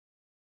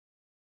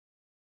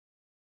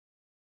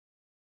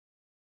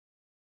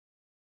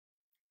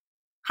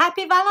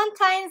Happy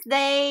Valentine's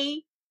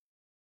Day!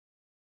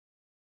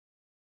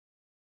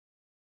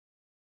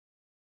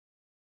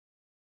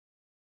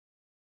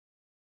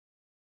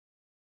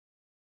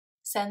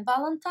 Saint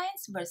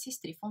Valentine's versus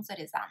Trifon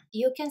Zarezan.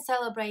 You can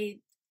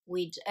celebrate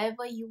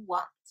whichever you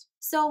want.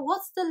 So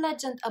what's the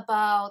legend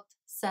about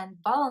Saint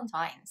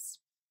Valentine's?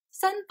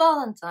 Saint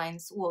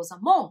Valentine's was a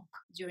monk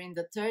during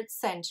the 3rd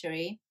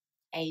century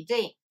AD.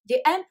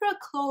 The Emperor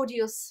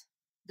Claudius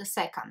II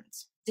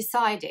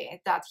decided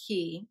that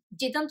he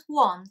didn't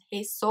want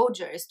his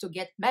soldiers to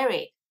get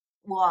married.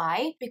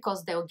 Why?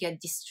 Because they'll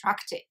get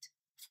distracted,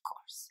 of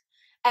course,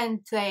 and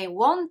they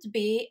won't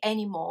be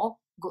any more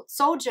good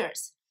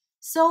soldiers.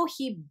 So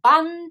he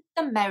banned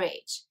the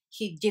marriage.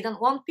 He didn't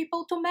want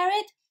people to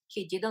marry.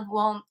 He didn't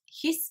want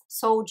his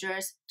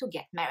soldiers to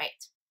get married.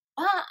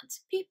 But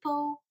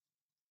people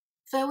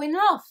fell in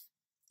love.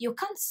 You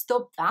can't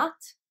stop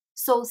that.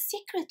 So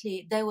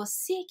secretly they were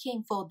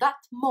seeking for that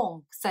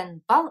monk,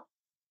 Saint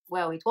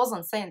Well, it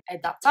wasn't Saint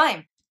at that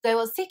time. They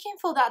were seeking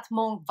for that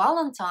monk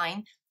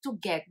Valentine to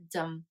get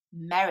them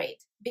married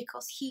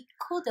because he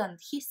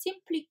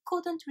simply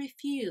couldn't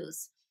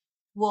refuse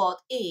what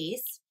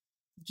is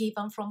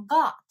given from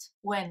God.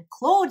 When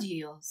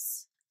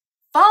Claudius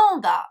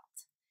found out,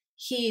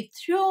 he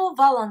threw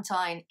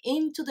Valentine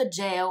into the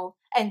jail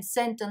and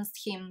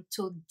sentenced him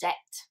to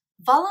death.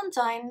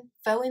 Valentine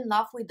fell in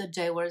love with the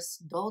jailer's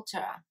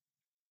daughter.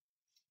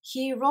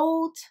 He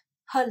wrote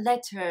her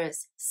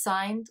letters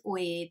signed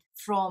with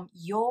 "From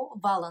your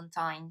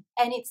Valentine,"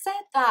 and it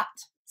said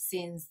that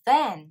since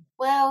then,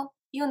 well,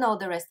 you know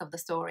the rest of the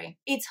story.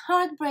 It's a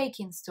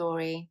heartbreaking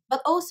story,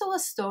 but also a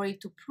story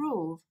to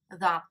prove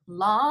that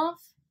love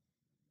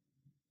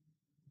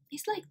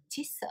is like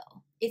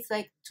thistle. It's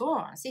like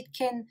thorns. It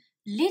can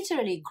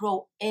literally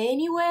grow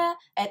anywhere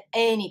at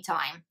any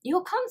time.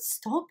 You can't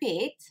stop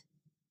it.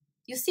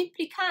 You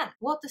simply can't.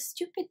 What a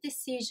stupid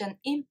decision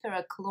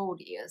Emperor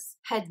Claudius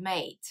had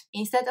made.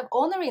 Instead of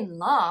honoring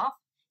love,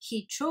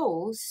 he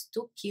chose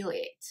to kill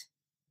it.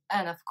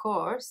 And of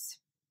course,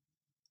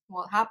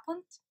 what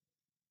happened?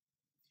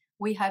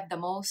 We have the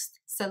most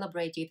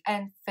celebrated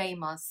and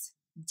famous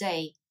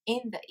day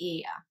in the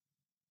year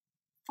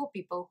for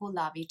people who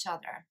love each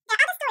other.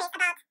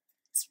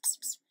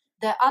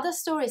 There are other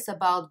stories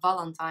about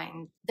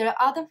Valentine. There are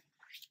other...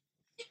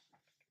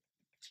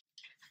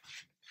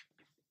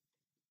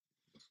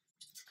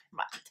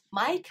 Right.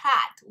 My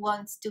cat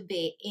wants to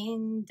be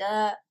in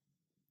the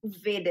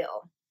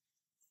video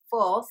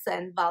for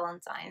St.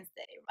 Valentine's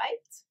Day,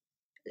 right?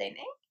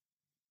 Lenny?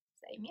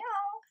 Say meow.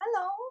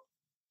 Hello.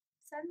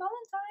 St.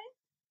 Valentine.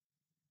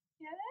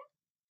 Yeah.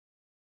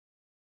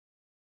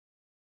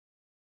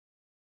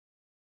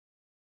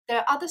 There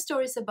are other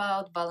stories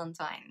about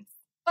Valentine's,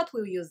 but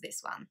we'll use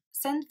this one.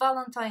 St.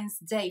 Valentine's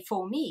Day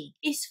for me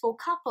is for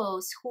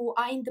couples who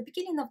are in the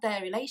beginning of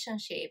their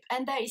relationship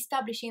and they're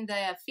establishing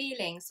their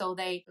feelings, so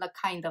they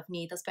kind of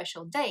need a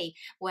special day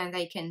when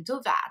they can do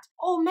that.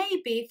 Or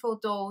maybe for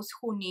those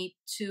who need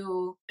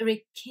to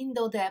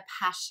rekindle their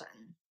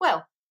passion.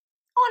 Well,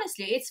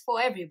 honestly, it's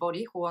for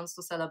everybody who wants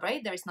to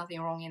celebrate. There is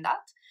nothing wrong in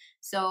that.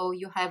 So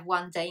you have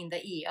one day in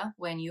the year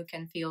when you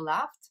can feel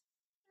loved.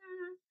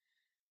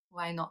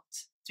 Why not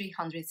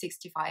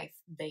 365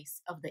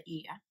 days of the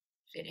year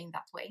feeling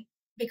that way?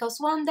 Because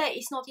one day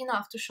is not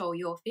enough to show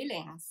your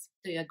feelings.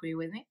 Do you agree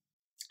with me?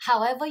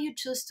 However you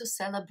choose to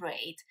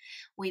celebrate,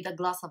 with a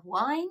glass of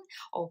wine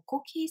or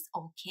cookies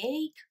or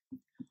cake,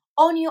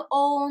 on your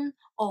own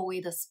or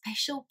with a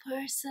special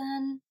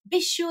person, be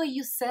sure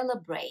you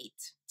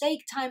celebrate.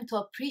 Take time to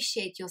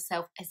appreciate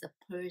yourself as a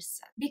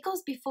person.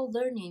 Because before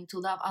learning to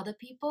love other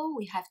people,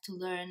 we have to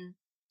learn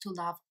to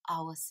love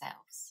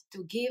ourselves.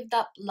 To give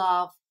that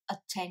love,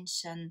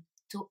 attention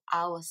to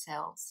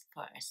ourselves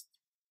first.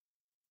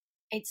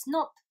 It's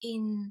not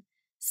in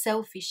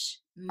selfish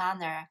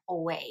manner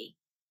or way.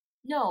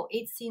 No,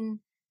 it's in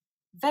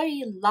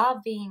very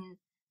loving,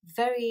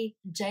 very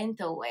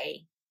gentle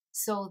way.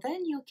 So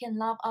then you can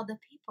love other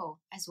people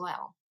as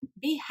well.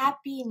 Be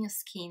happy in your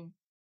skin.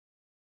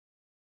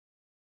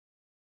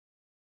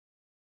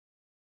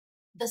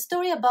 The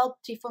story about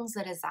Trifon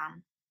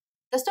Zarezan.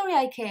 The story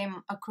I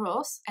came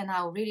across, and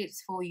I'll read it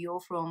for you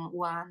from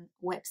one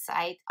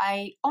website.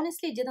 I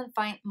honestly didn't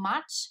find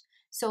much.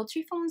 So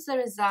Trifon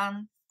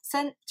Zarezan,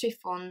 Saint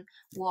Trifon,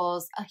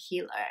 was a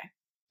healer.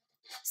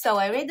 So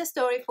I read the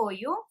story for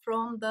you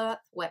from the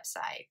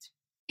website.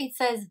 It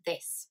says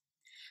this.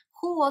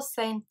 Who was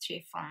Saint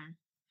Trifon?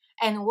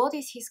 And what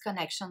is his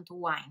connection to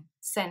wine?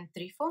 Saint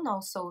Trifon,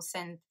 also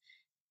Saint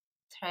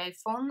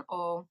Trifon,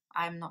 or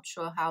I'm not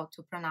sure how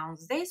to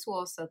pronounce this,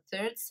 was a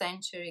 3rd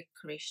century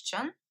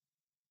Christian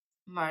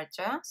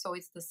martyr. So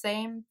it's the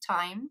same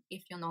time,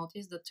 if you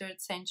notice, the 3rd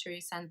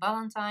century Saint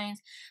Valentines,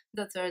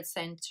 the 3rd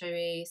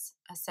century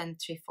Saint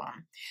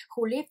Trifon,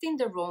 who lived in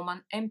the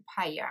Roman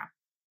Empire.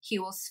 He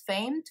was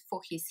famed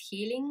for his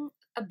healing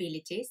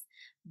abilities,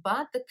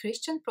 but the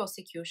Christian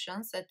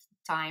persecutions at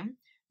the time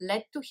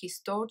led to his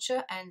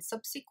torture and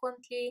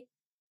subsequently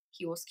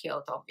he was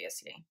killed,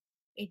 obviously.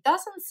 It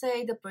doesn't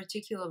say the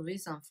particular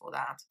reason for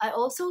that. I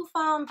also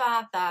found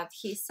that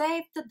he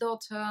saved the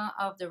daughter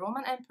of the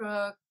Roman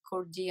Emperor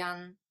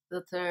Gordian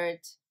III,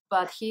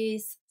 but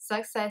his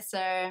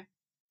successor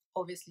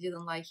obviously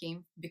didn't like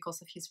him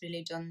because of his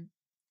religion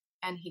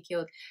and he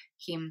killed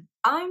him.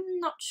 I'm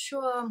not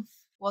sure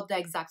what the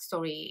exact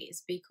story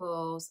is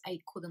because I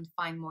couldn't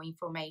find more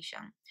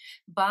information,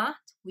 but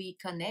we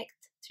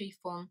connect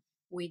Trifon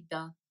with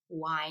the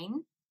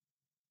wine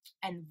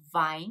and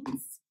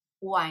vines,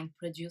 wine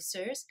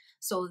producers.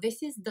 So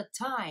this is the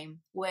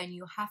time when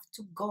you have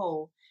to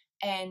go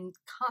and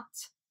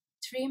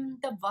trim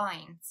the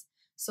vines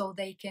so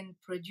they can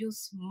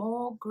produce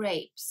more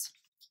grapes.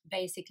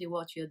 Basically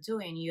what you're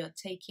doing, you're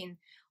taking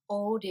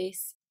all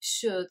these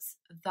shoots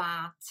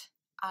that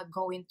are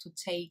going to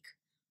take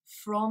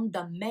from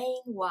the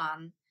main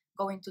one,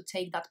 going to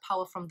take that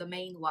power from the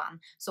main one.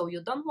 So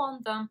you don't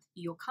want them,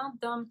 you cut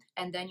them,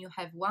 and then you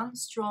have one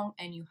strong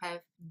and you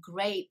have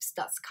grapes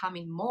that's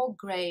coming, more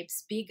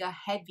grapes, bigger,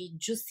 heavy,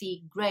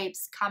 juicy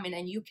grapes coming,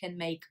 and you can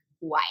make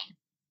wine.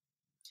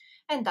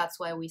 And that's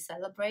why we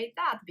celebrate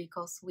that,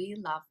 because we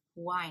love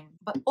wine.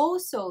 But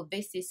also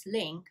this is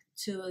linked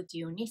to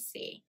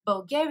Dionysi.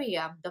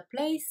 Bulgaria, the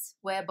place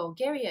where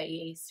Bulgaria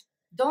is,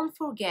 don't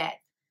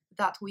forget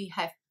that we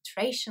have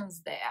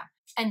Thracians there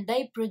and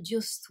they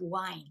produced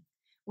wine.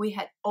 We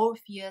had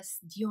Orpheus,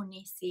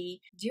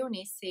 Dionysi,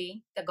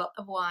 the god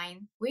of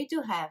wine. We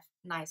do have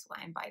nice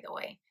wine, by the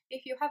way.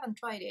 If you haven't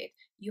tried it,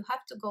 you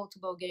have to go to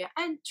Bulgaria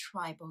and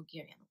try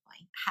Bulgarian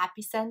wine.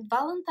 Happy St.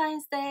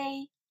 Valentine's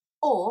Day!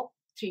 Or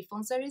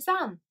Trifon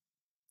Zarizan.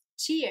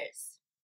 Cheers!